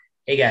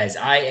Hey guys,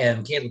 I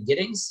am Caleb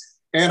Giddings,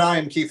 And I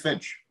am Keith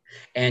Finch.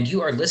 and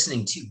you are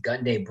listening to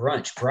Gun Day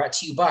Brunch, brought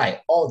to you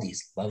by all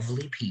these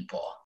lovely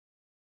people.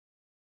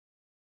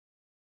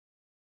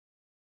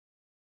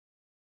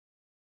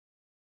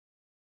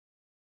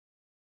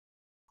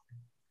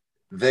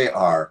 They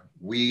are.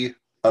 We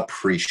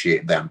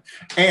appreciate them.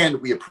 And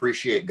we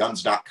appreciate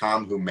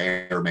guns.com, who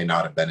may or may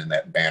not have been in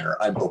that banner.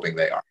 I'm hoping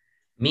they are.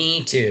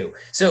 Me too.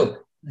 So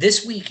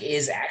this week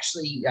is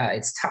actually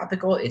it's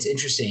topical, it's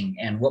interesting,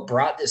 and what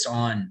brought this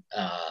on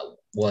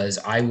was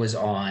I was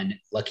on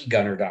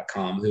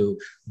LuckyGunner.com, who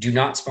do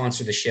not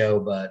sponsor the show,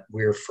 but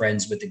we're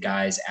friends with the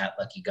guys at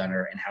Lucky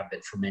Gunner and have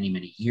been for many,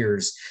 many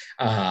years.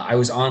 I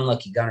was on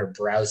Lucky Gunner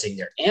browsing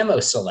their ammo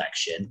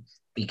selection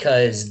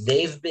because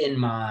they've been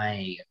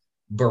my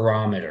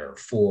barometer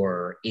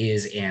for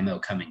is ammo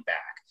coming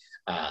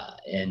back.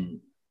 And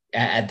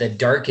at the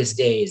darkest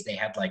days, they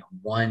had like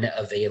one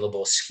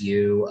available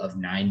SKU of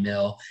 9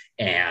 mil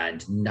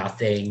and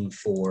nothing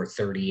for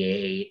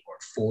 38 or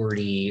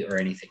 40 or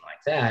anything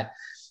like that.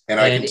 And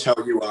I can And tell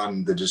you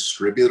on the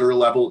distributor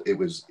level, it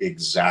was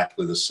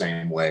exactly the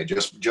same way.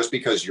 Just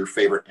because your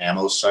favorite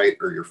ammo site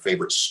or your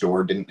favorite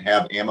store didn't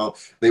have ammo,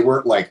 they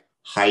weren't like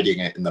hiding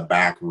it in the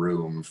back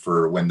room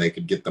for when they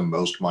could get the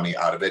most money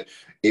out of it.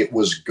 It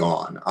was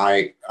gone.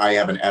 I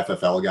have an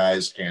FFL,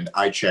 guys, and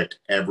I checked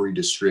every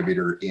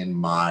distributor in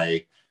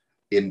my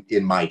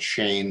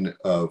chain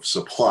of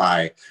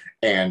supply,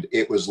 and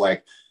it was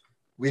like,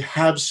 we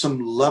have some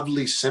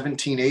lovely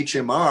 17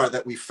 HMR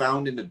that we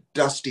found in a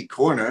dusty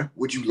corner.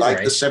 Would you like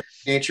the right.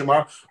 17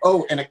 HMR?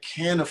 Oh, and a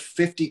can of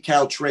 50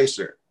 cal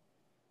tracer,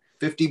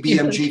 50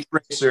 BMG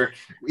tracer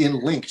in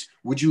linked.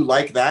 Would you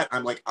like that?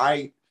 I'm like,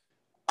 I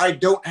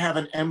don't have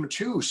an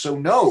M2, so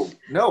no,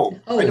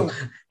 I Oh, don't.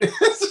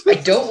 I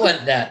don't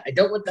want that. I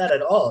don't want that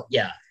at all.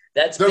 Yeah,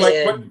 that's They're like,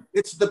 but been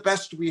it's the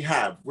best we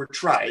have. We're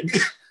trying.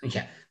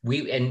 yeah,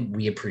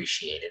 we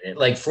appreciated it.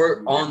 Like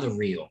for on the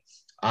real,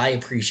 I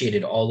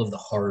appreciated all of the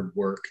hard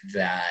work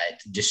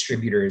that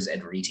distributors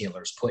and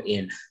retailers put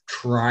in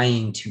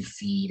trying to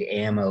feed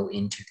ammo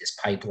into this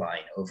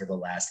pipeline over the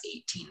last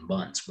 18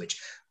 months,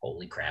 which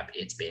holy crap,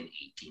 it's been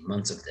 18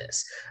 months of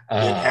this.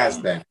 It has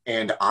Um, been.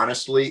 And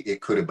honestly, it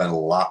could have been a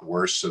lot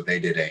worse. So they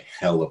did a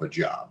hell of a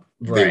job.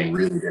 They right.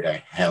 really did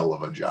a hell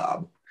of a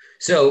job.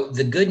 So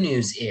the good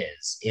news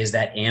is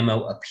that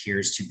ammo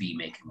appears to be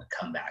making a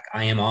comeback.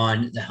 I am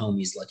on the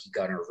homies Lucky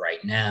Gunner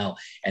right now,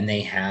 and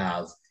they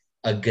have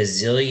a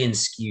gazillion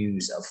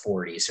SKUs of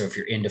 40. So if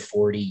you're into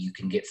 40, you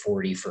can get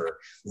 40 for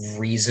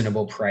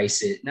reasonable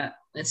prices. Not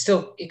it's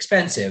still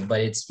expensive,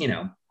 but it's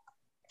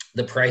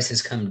the price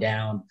has come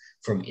down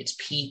from its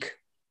peak.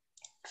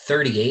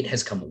 38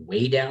 has come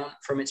way down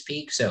from its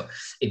peak. So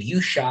if you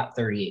shot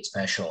 38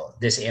 special,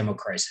 this ammo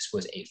crisis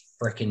was a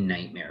freaking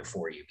nightmare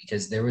for you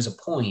because there was a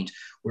point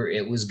where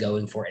it was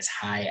going for as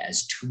high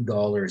as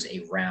 $2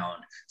 a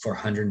round for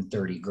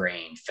 130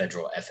 grain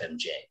federal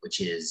FMJ, which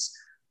is,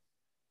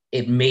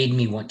 it made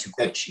me want to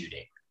quit It,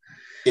 shooting.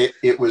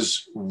 it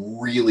was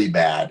really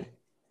bad.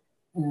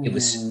 It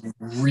was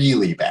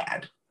Really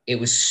bad. it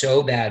was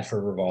so bad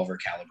for revolver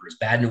calibers,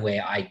 bad in a way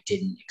I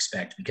didn't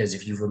expect. Because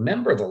if you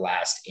remember the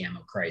last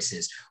ammo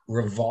crisis,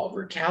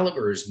 revolver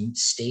calibers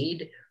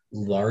stayed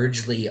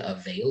largely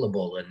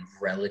available and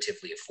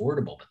relatively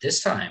affordable, but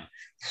this time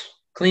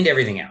cleaned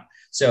everything out.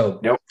 So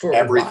Nope. for a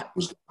Everything while,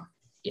 was.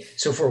 yeah.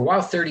 So for a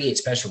while, 38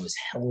 special was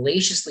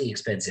hellaciously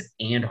expensive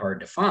and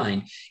hard to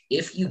find.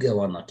 If you go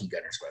on Lucky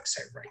Gunner's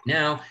website right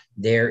now,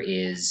 there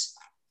is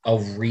a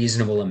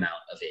reasonable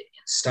amount of it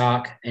in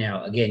stock.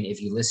 Now, again,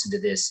 if you listen to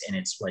this and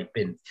it's like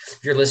been,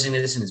 if you're listening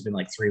to this and it's been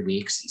like 3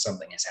 weeks and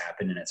something has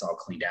happened and it's all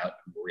cleaned out,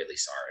 I'm really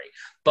sorry.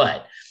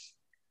 But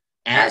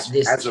at As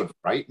this of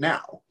right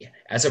now. yeah,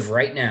 as of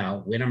right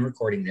now, when I'm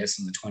recording this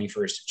on the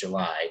 21st of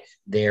July,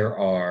 there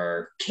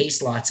are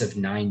case lots of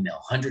 9 mil,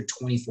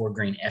 124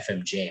 grain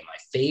FMJ, my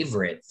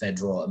favorite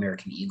Federal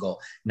American Eagle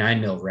 9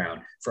 mil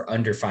round for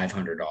under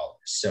 $500.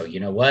 So you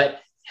know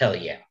what? Hell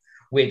yeah.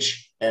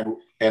 Which,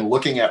 And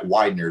looking at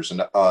Widener's,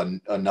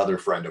 and another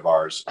friend of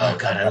ours, oh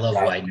God, I a love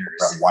guy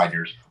Widener's.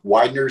 Widener's.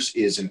 Widener's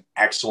is an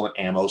excellent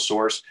ammo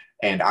source.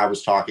 And I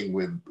was talking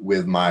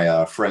with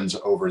my friends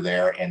over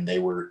there, and they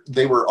were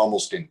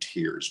almost in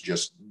tears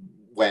just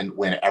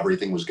when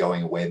everything was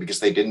going away, because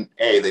they didn't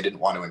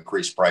want to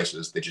increase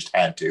prices, they just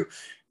had to,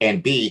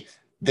 and B,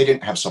 they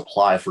didn't have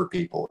supply for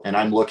people. And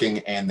I'm looking,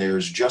 and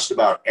there's just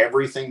about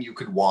everything you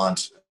could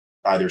want,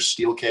 either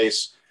steel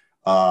case,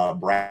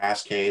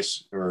 brass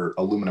case, or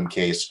aluminum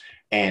case,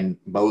 and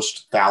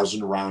most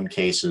 1,000 round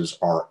cases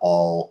are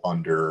all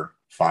under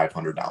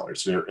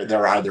 $500.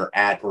 They're either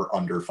at or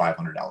under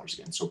 $500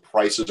 again. So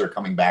prices are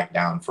coming back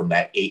down from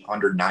that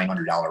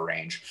 $800-900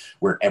 range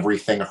where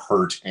everything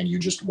hurt and you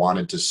just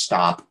wanted to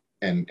stop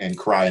and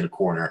cry in a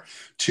corner,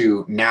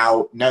 to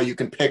now you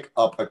can pick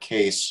up a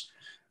case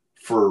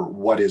for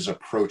what is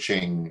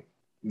approaching,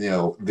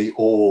 the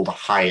old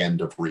high end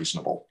of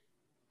reasonable.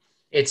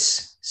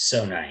 It's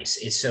so nice.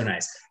 It's so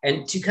nice.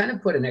 And to kind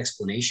of put an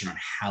explanation on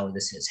how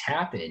this has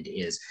happened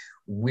is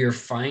we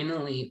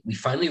finally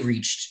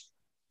reached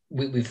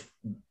we've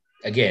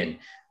again,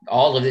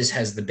 all of this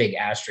has the big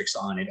asterisks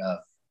on it of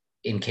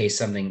in case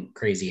something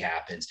crazy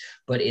happens.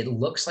 But it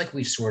looks like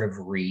we've sort of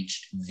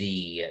reached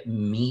the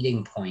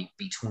meeting point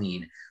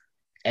between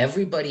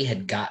everybody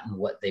had gotten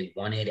what they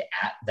wanted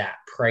at that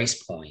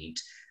price point.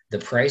 The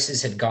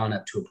prices had gone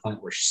up to a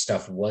point where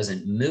stuff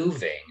wasn't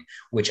moving,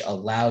 which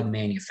allowed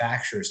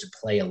manufacturers to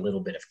play a little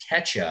bit of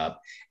catch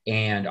up.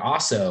 And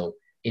also,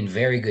 in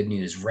very good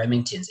news,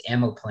 Remington's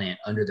ammo plant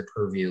under the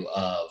purview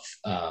of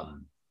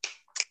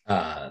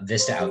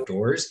Vista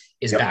Outdoors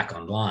is back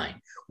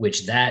online,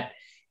 which that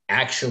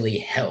actually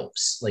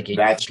helps. Like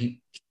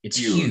it's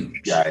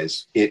huge,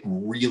 guys. It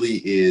really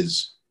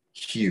is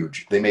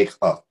huge. They make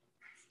a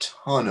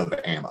ton of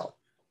ammo.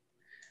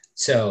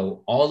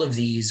 So all of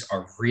these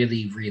are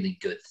really, really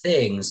good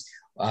things,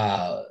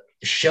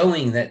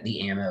 showing that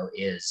the ammo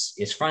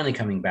is finally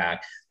coming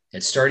back.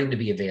 It's starting to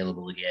be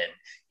available again,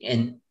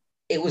 and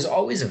it was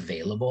always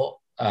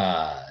available,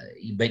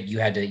 but you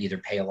had to either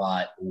pay a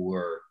lot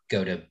or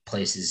go to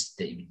places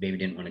that you maybe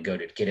didn't want to go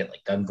to get it,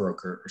 like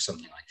Gunbroker or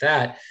something like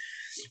that.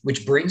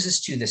 Which brings us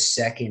to the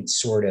second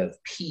sort of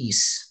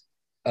piece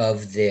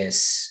of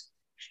this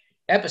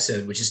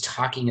episode, which is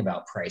talking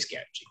about price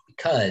gouging.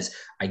 Because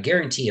I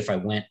guarantee if I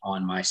went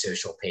on my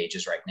social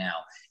pages right now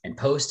and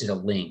posted a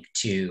link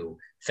to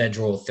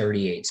Federal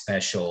 38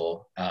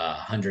 Special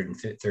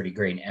 130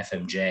 grain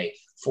FMJ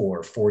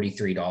for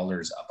 $43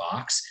 a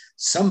box,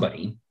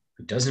 somebody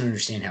who doesn't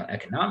understand how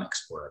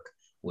economics work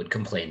would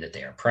complain that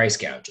they are price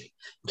gouging.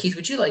 Keith,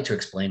 would you like to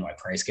explain why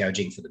price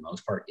gouging for the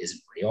most part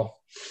isn't real?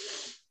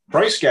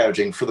 Price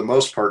gouging for the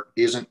most part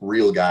isn't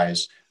real,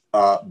 guys.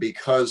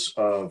 Because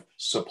of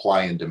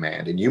supply and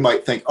demand. And you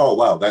might think, oh,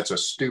 wow, that's a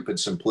stupid,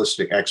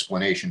 simplistic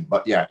explanation.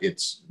 But yeah,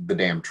 it's the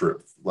damn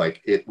truth.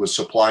 Like, it was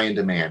supply and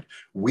demand.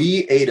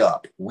 We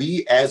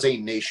as a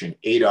nation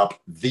ate up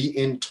the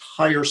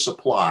entire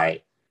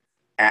supply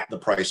at the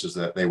prices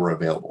that they were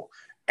available.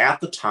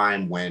 At the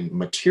time when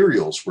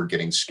materials were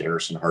getting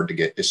scarce and hard to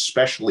get,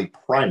 especially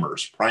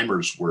primers.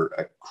 Primers were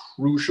a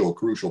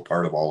crucial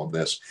part of all of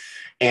this.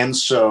 And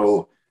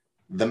so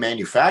the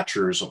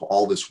manufacturers of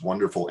all this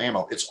wonderful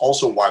ammo, it's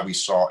also why we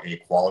saw a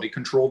quality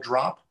control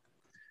drop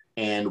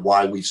and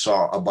why we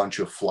saw a bunch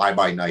of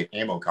fly-by-night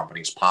ammo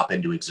companies pop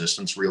into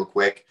existence real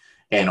quick.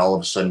 And all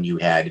of a sudden you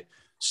had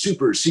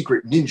super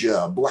secret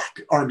ninja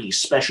black army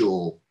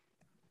special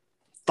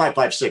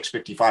 5.56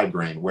 55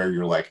 grain, where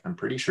you're like, I'm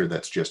pretty sure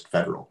that's just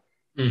Federal.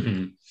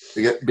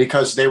 Mm-hmm.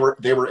 Because they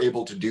were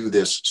able to do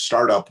this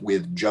startup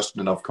with just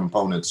enough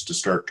components to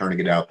start turning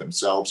it out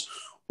themselves.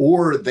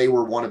 Or they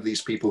were one of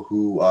these people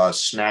who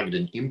snagged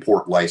an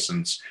import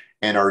license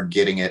and are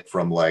getting it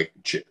from like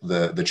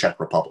the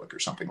Czech Republic or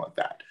something like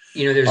that.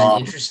 You know, there's an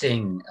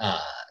interesting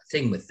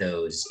thing with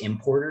those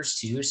importers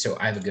too. So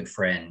I have a good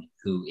friend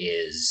who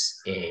is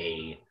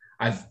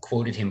I've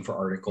quoted him for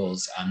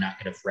articles. I'm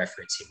not going to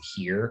reference him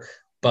here,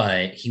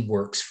 but he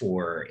works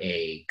for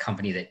a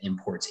company that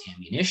imports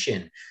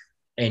ammunition.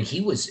 And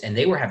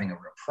they were having a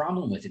real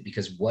problem with it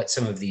because what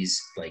some of these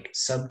like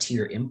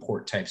sub-tier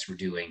import types were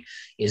doing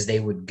is they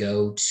would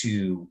go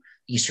to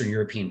Eastern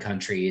European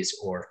countries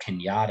or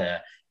Kenyatta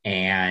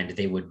and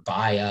they would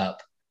buy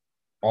up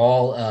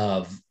all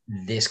of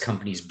this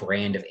company's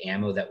brand of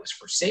ammo that was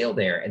for sale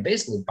there and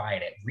basically buy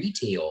it at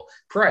retail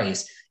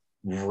price,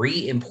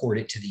 re-import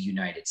it to the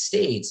United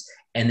States,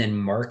 and then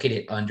market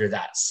it under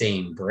that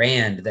same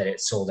brand that it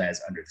sold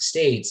as under the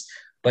States.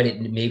 But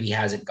it maybe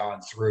hasn't gone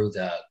through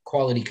the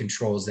quality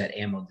controls that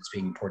ammo that's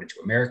being imported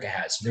to America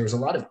has. So there was a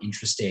lot of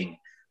interesting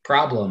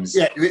problems.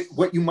 Yeah,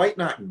 what you might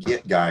not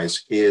get,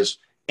 guys, is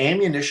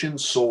ammunition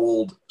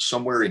sold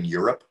somewhere in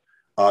Europe,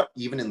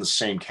 even in the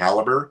same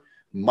caliber,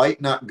 might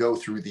not go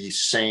through the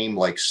same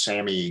like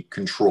SAMI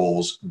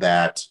controls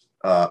that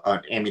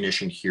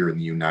ammunition here in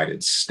the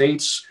United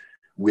States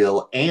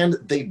will, and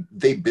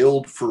they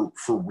build for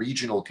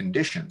regional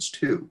conditions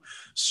too.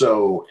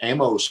 So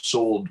ammo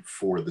sold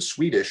for the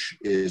Swedish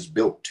is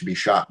built to be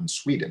shot in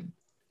Sweden,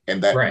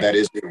 and that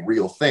is a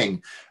real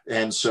thing.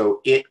 And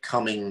so it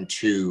coming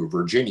to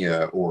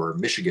Virginia or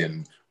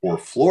Michigan or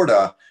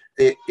Florida,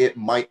 it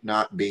might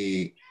not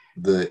be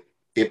the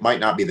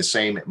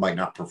same. It might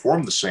not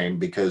perform the same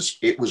because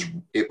it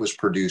was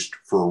produced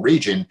for a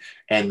region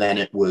and then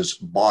it was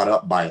bought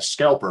up by a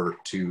scalper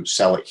to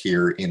sell it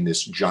here in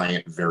this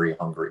giant, very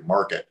hungry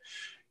market.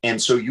 And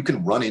so you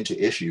can run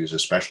into issues,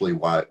 especially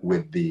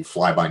with the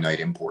fly-by-night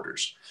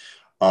importers.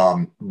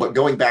 But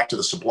going back to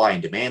the supply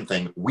and demand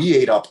thing, we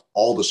ate up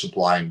all the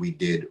supply and we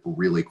did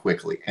really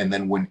quickly. And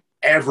then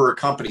whenever a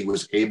company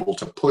was able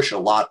to push a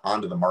lot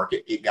onto the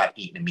market, it got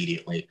eaten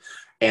immediately.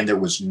 And there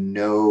was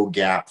no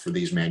gap for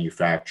these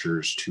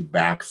manufacturers to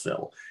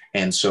backfill.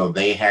 And so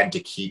they had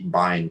to keep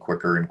buying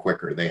quicker and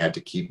quicker. They had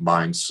to keep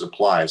buying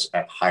supplies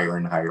at higher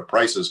and higher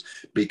prices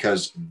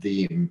because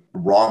the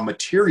raw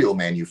material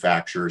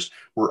manufacturers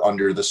were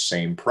under the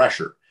same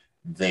pressure.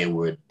 They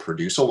would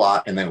produce a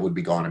lot and then it would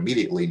be gone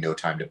immediately, no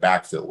time to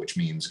backfill, which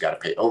means got to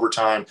pay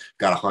overtime,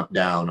 got to hunt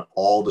down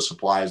all the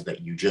supplies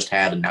that you just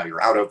had and now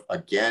you're out of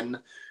again.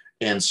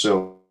 And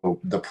so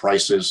the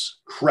prices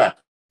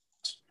crept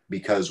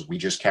because we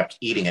just kept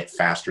eating it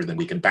faster than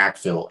we could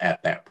backfill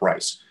at that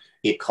price.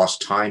 It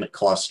cost time, it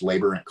cost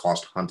labor, and it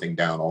cost hunting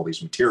down all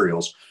these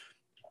materials,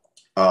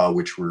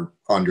 which were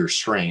under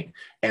strain.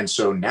 And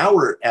so now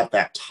we're at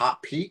that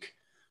top peak.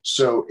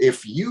 So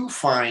if you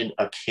find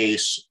a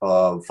case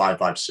of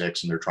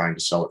 5.56 and they're trying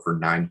to sell it for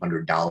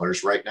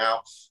 $900 right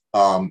now,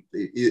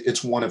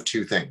 it's one of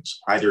two things.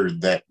 Either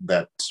that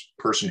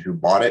person who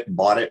bought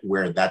it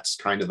where that's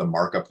kind of the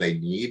markup they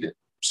need.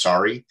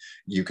 Sorry,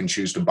 you can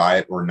choose to buy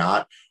it or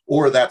not.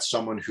 Or that's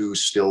someone who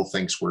still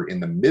thinks we're in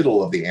the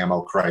middle of the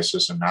ammo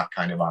crisis and not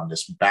kind of on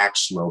this back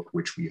slope,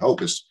 which we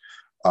hope is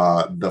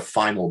the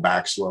final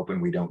back slope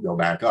and we don't go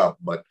back up.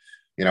 But,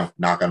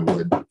 knock on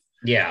wood.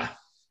 Yeah.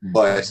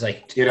 But it's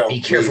like,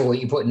 be careful what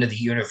you put into the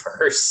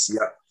universe.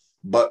 Yeah.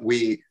 But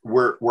we're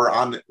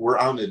on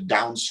the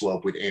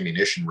downslope with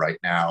ammunition right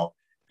now.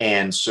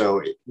 And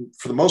so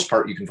for the most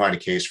part, you can find a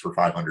case for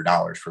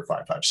 $500 for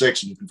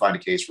 5.56, and you can find a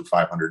case for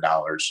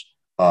 $500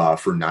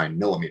 for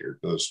 9mm,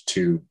 those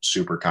two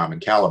super common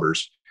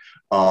calibers.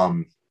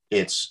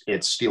 It's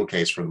steel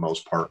case for the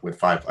most part with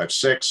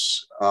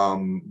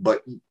 5.56.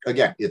 But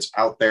again, it's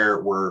out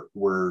there.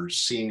 We're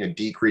seeing a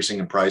decreasing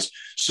in price.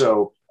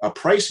 So a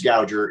price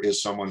gouger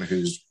is someone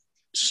who's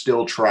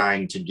still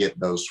trying to get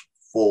those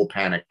full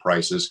panic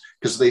prices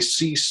because they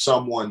see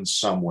someone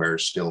somewhere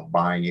still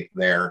buying it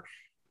there,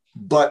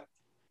 but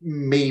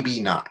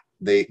maybe not.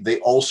 They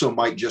also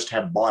might just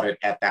have bought it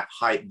at that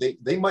high.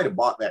 They might have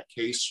bought that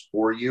case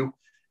for you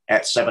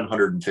at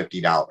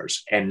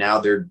 $750, and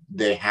now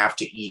they have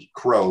to eat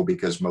crow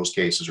because most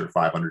cases are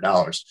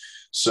 $500.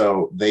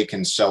 So they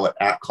can sell it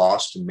at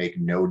cost and make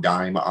no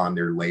dime on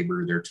their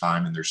labor, their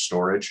time, and their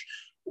storage,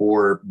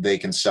 or they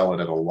can sell it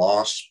at a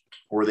loss,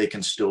 or they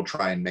can still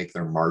try and make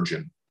their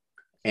margin.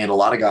 And a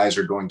lot of guys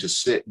are going to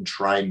sit and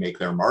try and make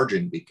their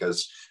margin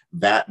because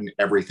that and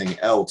everything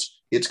else,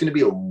 it's going to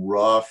be a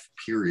rough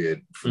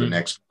period for the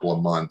next couple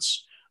of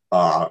months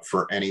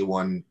for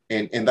anyone.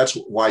 And that's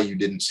why you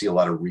didn't see a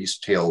lot of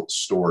retail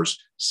stores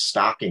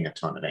stocking a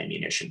ton of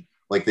ammunition.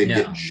 Like they'd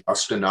get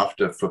just enough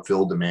to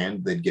fulfill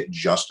demand. They'd get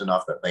just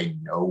enough that they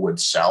know would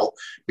sell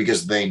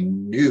because they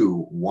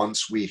knew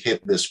once we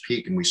hit this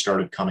peak and we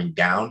started coming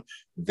down,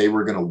 they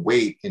were going to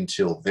wait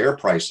until their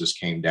prices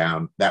came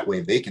down. That way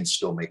they can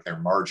still make their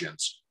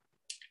margins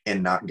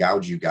and not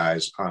gouge you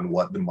guys on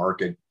what the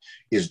market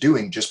is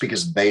doing just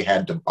because they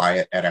had to buy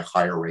it at a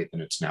higher rate than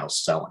it's now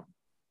selling.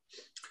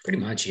 Pretty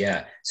much,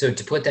 yeah. So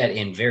to put that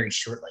in very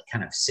short, like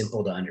kind of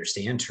simple to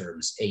understand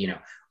terms,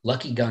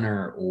 Lucky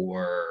Gunner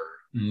or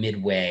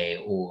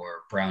Midway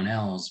or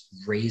Brownells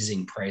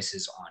raising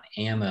prices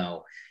on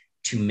ammo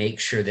to make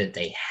sure that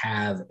they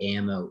have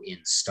ammo in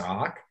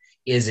stock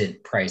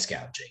isn't price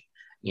gouging.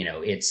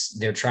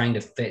 They're trying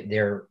to fit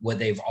what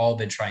they've all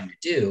been trying to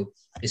do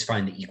is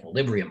find the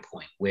equilibrium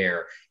point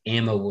where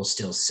ammo will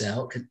still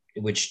sell,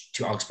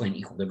 I'll explain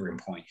equilibrium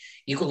point.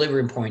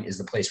 Equilibrium point is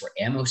the place where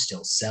ammo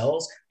still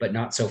sells, but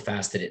not so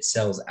fast that it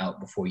sells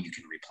out before you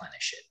can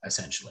replenish it,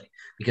 essentially,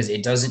 because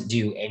it doesn't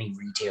do any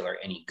retailer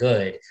any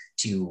good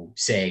to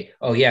say,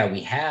 oh yeah,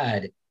 we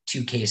had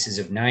 2 cases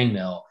of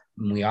 9mm,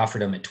 and we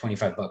offered them at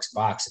 $25 a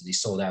box and they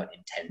sold out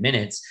in 10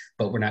 minutes,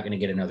 but we're not going to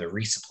get another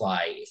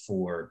resupply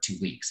for 2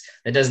 weeks.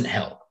 That doesn't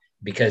help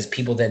because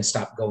people then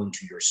stop going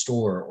to your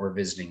store or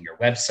visiting your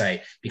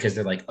website because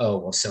they're like, oh,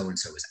 well,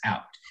 so-and-so is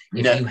out.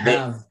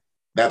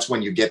 That's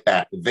when you get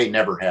that. They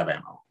never have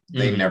ammo.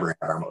 They never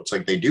have ammo. It's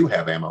like they do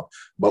have ammo,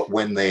 but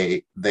when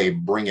they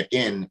bring it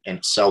in and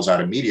it sells out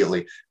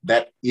immediately,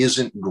 that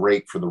isn't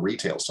great for the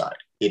retail side.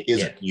 It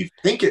isn't. Yeah. You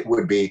think it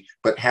would be,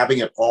 but having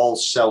it all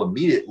sell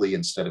immediately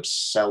instead of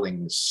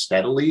selling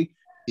steadily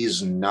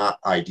is not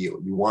ideal.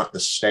 You want the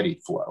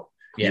steady flow.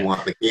 Yeah. You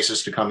want the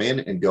cases to come in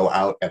and go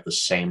out at the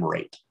same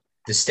rate.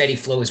 The steady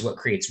flow is what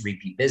creates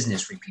repeat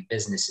business. Repeat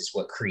business is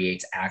what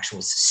creates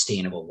actual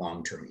sustainable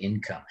long-term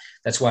income.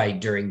 That's why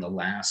during the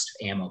last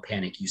ammo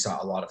panic, you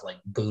saw a lot of like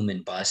boom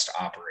and bust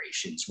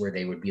operations where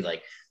they would be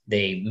like,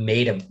 they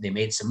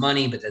made some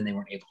money, but then they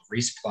weren't able to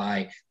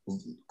resupply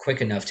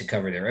quick enough to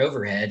cover their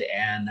overhead.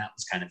 And that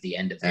was kind of the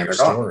end of their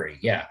story.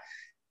 Yeah.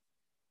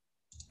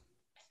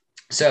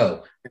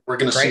 So we're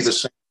going to see the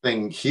same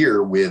thing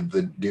here with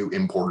the new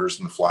importers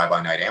and the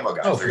fly-by-night ammo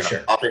guys. They're going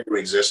to pop into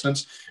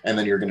existence, and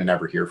then you're going to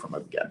never hear from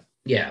them again.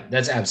 Yeah,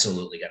 that's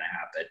absolutely going to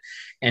happen.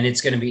 And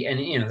it's going to be,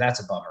 and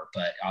that's a bummer,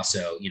 but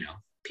also,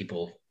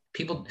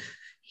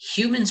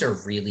 humans are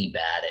really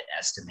bad at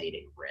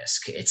estimating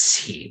risk, it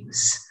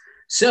seems.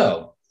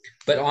 So,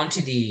 but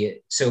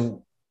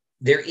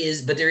there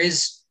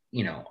is,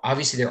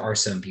 obviously there are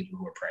some people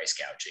who are price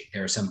gouging.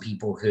 There are some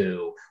people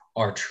who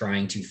are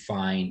trying to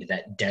find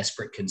that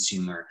desperate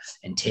consumer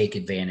and take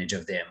advantage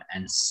of them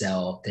and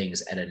sell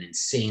things at an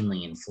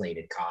insanely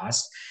inflated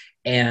cost.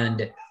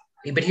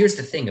 But here's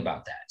the thing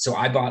about that. So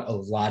I bought a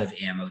lot of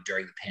ammo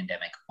during the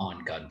pandemic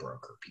on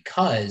GunBroker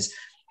because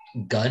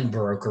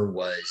GunBroker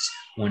was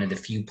one of the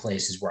few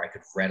places where I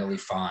could readily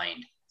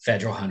find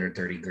Federal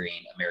 130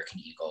 grain American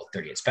Eagle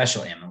 38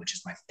 special ammo, which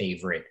is my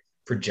favorite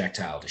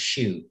projectile to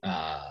shoot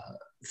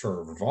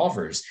for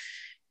revolvers.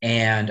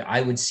 And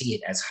I would see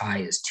it as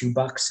high as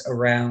 $2 a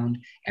round,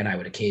 and I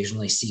would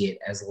occasionally see it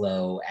as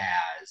low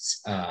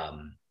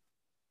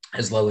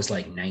as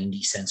like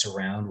 90 cents a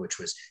round, which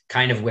was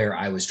kind of where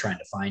I was trying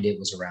to find it,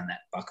 was around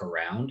that buck a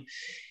round.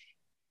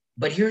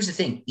 But here's the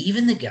thing,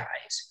 even the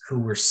guys who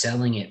were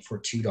selling it for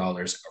 $2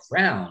 a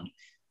round,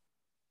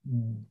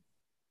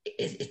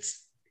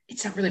 it's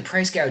not really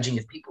price gouging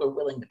if people are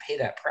willing to pay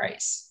that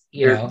price.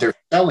 They're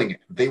selling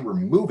it. They were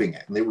moving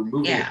it, and they were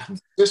moving it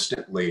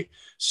consistently.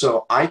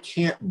 So I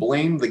can't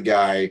blame the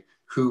guy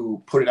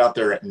who put it out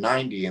there at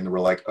 90 and they were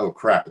like, oh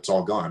crap, it's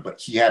all gone. But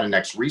he had a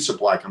next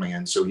resupply coming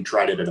in, so he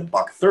tried it at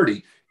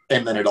 $1.30,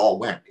 and then it all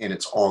went and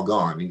it's all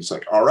gone. And he's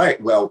like, all right,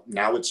 well,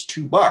 now it's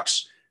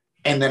 $2.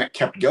 And then it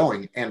kept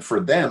going. And for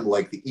them,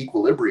 like, the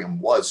equilibrium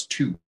was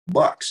 $2.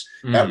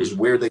 That was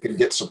where they could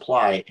get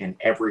supply and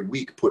every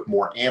week put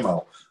more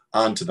ammo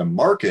onto the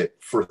market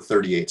for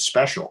 38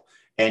 special.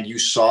 And you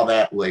saw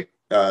that, like,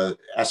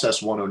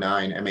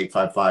 SS-109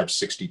 M855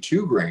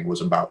 62 grain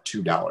was about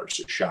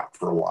 $2 a shot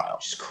for a while.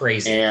 It's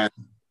crazy. And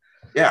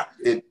yeah,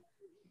 it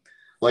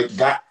like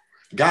that.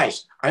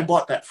 Guys, I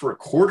bought that for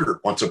 $0.25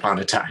 once upon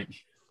a time.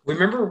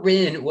 Remember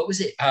when, what was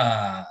it?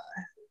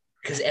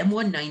 Because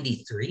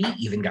M193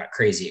 even got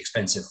crazy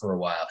expensive for a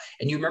while.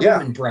 And you remember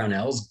when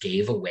Brownells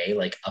gave away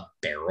like a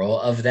barrel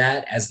of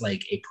that as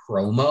like a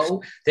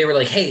promo? They were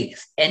like, hey,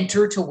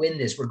 enter to win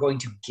this. We're going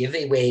to give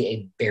away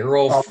a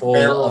barrel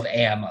full of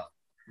ammo.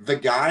 The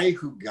guy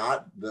who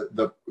got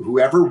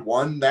whoever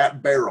won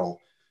that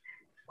barrel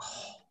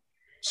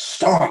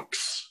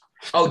stonks.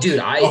 Oh, dude,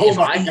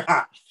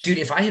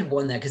 if I had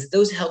won that, because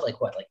those held like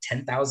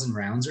 10,000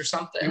 rounds or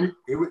something.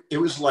 It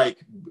was like,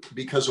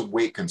 because of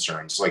weight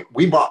concerns. Like,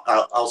 we bought,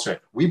 I'll say,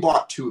 we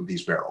bought 2 of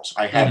these barrels.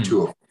 I have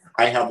 2 of them.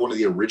 I have one of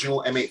the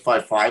original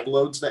M855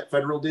 loads that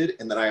Federal did,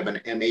 and then I have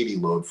an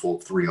M80 load full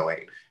of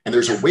 308. And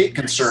there's a weight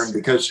concern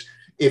because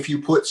if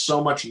you put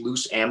so much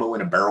loose ammo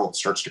in a barrel, it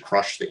starts to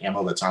crush the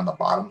ammo that's on the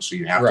bottom. So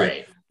you have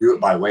to do it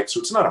by weight. So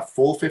it's not a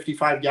full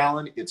 55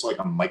 gallon. It's like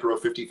a micro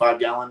 55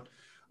 gallon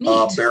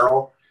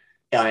barrel.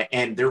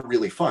 And they're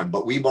really fun.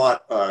 But we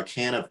bought a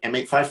can of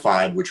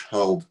M855, which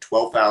held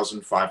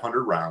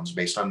 12,500 rounds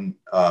based on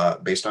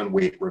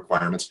weight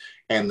requirements.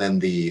 And then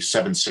the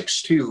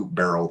 7.62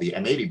 barrel, the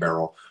M80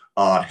 barrel,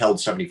 held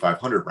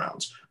 7,500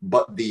 rounds.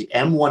 But the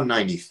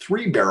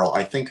M193 barrel,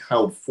 I think,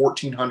 held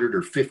 1,400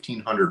 or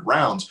 1,500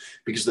 rounds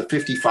because the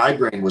 55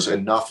 grain was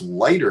enough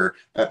lighter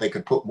that they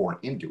could put more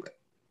into it.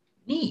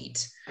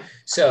 Neat.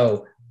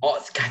 So,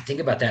 God, think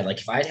about that. Like,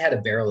 if I'd had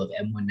a barrel of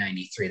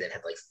M193 that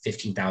had like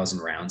 15,000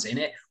 rounds in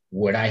it,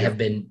 would I have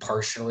been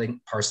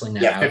parceling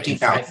that out?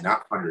 15,000,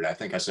 not 100. I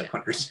think I said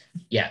hundreds.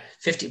 Yeah,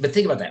 50. But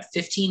think about that.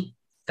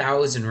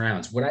 15,000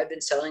 rounds. Would I have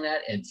been selling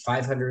that in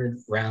 500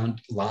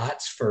 round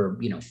lots for,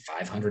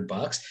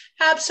 $500?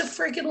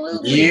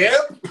 Absolutely.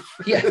 Yep.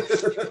 Yeah.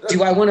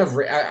 Do I want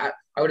to?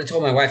 I would have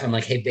told my wife, I'm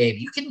like, hey, babe,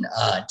 you can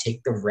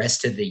take the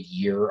rest of the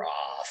year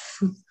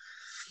off.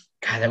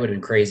 God, that would have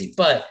been crazy.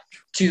 But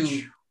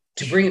to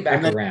bring it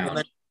back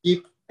around,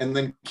 and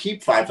then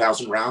keep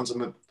 5,000 rounds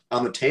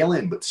on the tail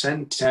end, but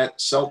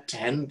sell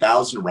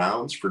 10,000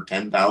 rounds for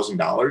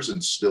 $10,000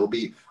 and still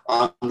be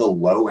on the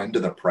low end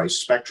of the price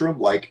spectrum.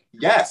 Like,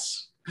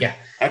 yes,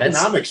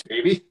 economics,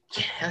 baby.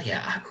 Yeah, hell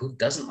yeah. Who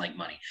doesn't like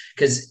money?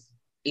 Because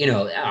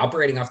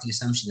operating off the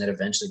assumption that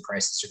eventually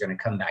prices are going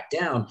to come back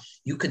down,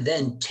 you could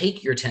then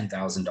take your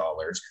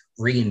 $10,000,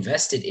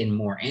 reinvest it in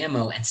more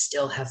ammo, and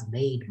still have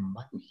made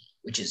money,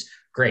 which is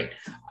great.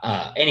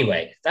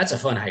 Anyway, that's a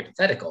fun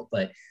hypothetical,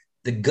 but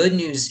the good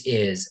news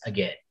is,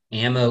 again,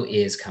 ammo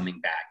is coming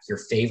back. Your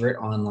favorite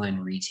online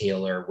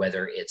retailer,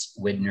 whether it's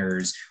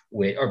Widener's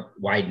or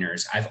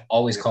Widener's, I've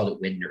always called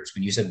it Widener's.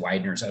 When you said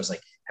Widener's, I was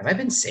like, have I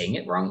been saying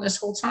it wrong this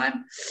whole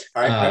time?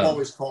 I've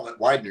always called it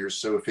Widener's.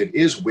 So if it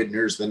is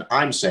Widener's, then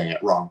I'm saying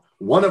it wrong.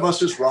 One of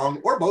us is wrong,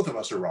 or both of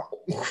us are wrong.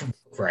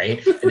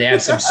 Right? And they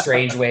have some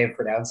strange way of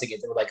pronouncing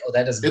it. They were like, oh,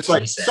 that doesn't make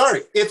any sense.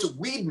 Sorry, it's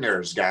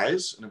Widener's,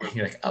 guys. And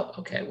you're like, oh,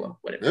 okay, well,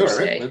 whatever you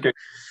say. Okay.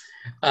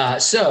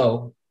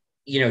 So,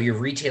 your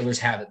retailers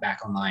have it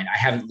back online. I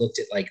haven't looked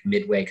at like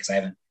Midway because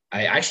I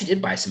actually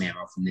did buy some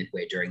ammo from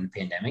Midway during the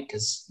pandemic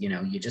because,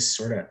 you just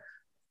sort of,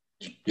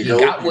 you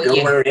got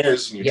where it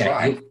is.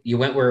 And you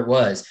went where it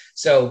was.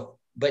 So,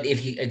 but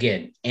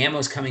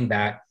ammo's coming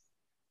back,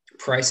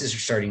 prices are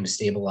starting to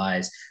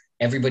stabilize.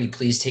 Everybody,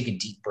 please take a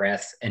deep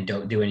breath and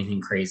don't do anything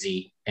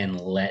crazy and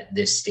let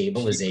this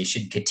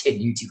stabilization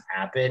continue to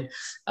happen.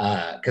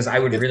 Because I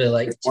would really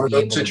like to one of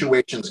those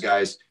situations,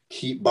 guys.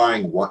 Keep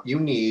buying what you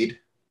need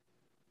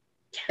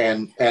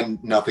and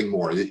nothing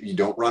more. You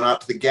don't run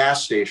out to the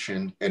gas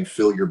station and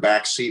fill your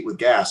back seat with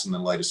gas and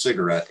then light a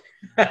cigarette.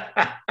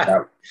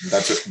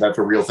 That's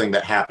a real thing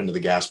that happened to the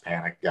gas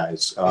panic,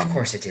 guys. Of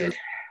course it did.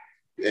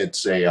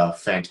 It's a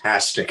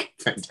fantastic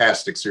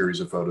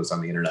series of photos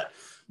on the internet.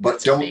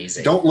 But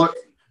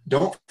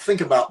don't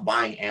think about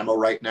buying ammo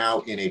right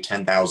now in a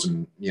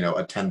 10,000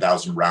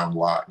 round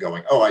lot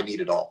going, oh, I need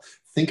it all.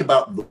 Think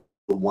about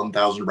the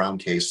 1,000 round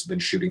case, then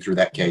shooting through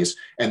that case.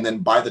 And then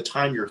by the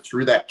time you're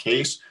through that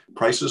case,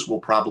 prices will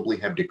probably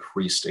have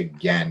decreased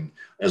again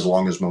as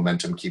long as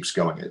momentum keeps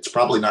going. It's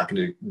probably not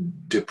going to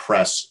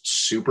depress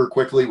super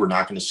quickly. We're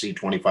not going to see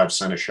 25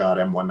 cent a shot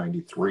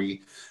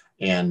M193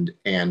 and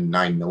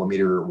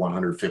 9mm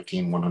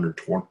 115,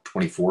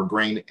 124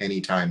 grain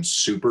anytime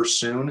super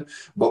soon,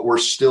 but we're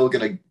still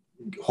going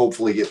to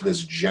hopefully get this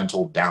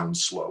gentle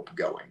downslope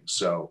going.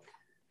 So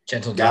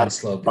gentle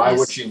downslope buy is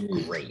what you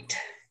need. Great.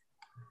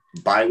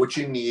 Buy what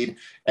you need,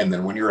 and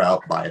then when you're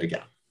out, buy it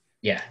again.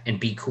 Yeah, and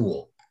be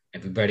cool.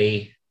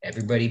 Everybody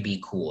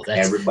be cool.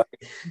 Everybody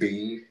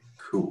be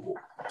cool.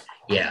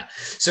 Yeah.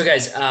 So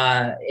guys,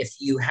 if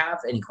you have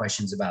any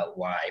questions about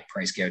why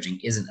price gouging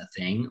isn't a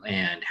thing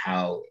and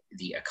how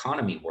the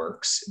economy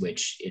works,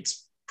 which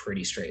it's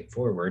pretty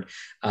straightforward,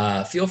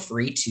 feel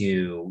free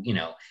to,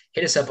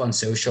 hit us up on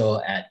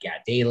social at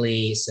GAT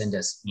Daily.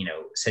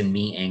 Send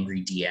me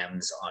angry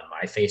DMs on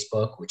my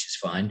Facebook, which is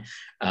fun.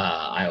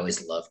 I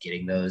always love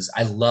getting those.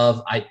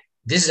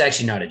 This is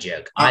actually not a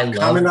joke.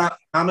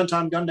 Comment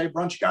on Gun Day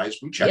Brunch, guys.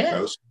 We check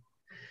those.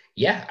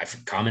 Yeah, I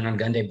comment on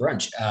Gun Day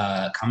Brunch.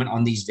 Comment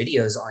on these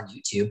videos on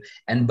YouTube,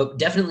 but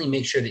definitely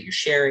make sure that you're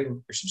sharing,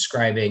 you're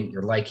subscribing,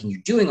 you're liking,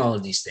 you're doing all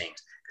of these things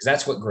because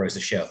that's what grows the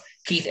show.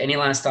 Keith, any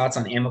last thoughts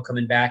on ammo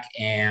coming back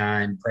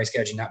and price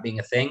gouging not being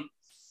a thing?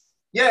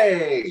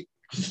 Yay!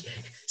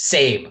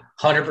 Same,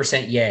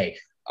 100% yay.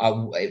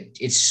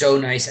 It's so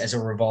nice as a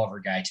revolver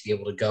guy to be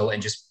able to go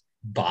and just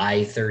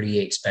buy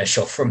 38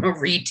 special from a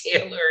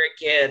retailer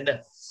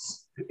again.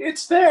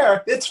 It's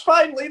there. It's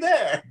finally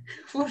there.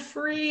 For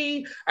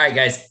free. All right,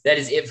 guys, that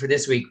is it for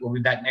this week. We'll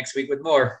be back next week with more.